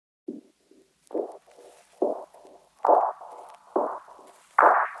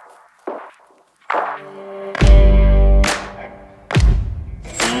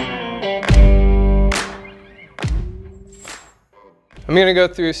I'm going to go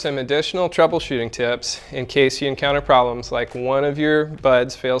through some additional troubleshooting tips in case you encounter problems like one of your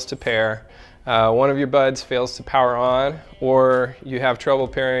buds fails to pair, one of your buds fails to power on, or you have trouble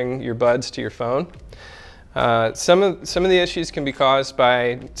pairing your buds to your phone. Some of the issues can be caused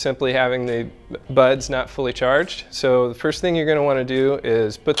by simply having the buds not fully charged. So the first thing you're going to want to do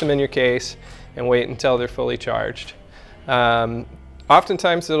is put them in your case and wait until they're fully charged.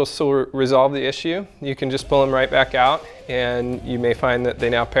 Oftentimes it'll still resolve the issue. You can just pull them right back out and you may find that they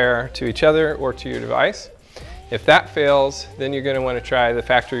now pair to each other or to your device. If that fails, then you're going to want to try the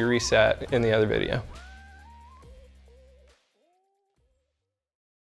factory reset in the other video.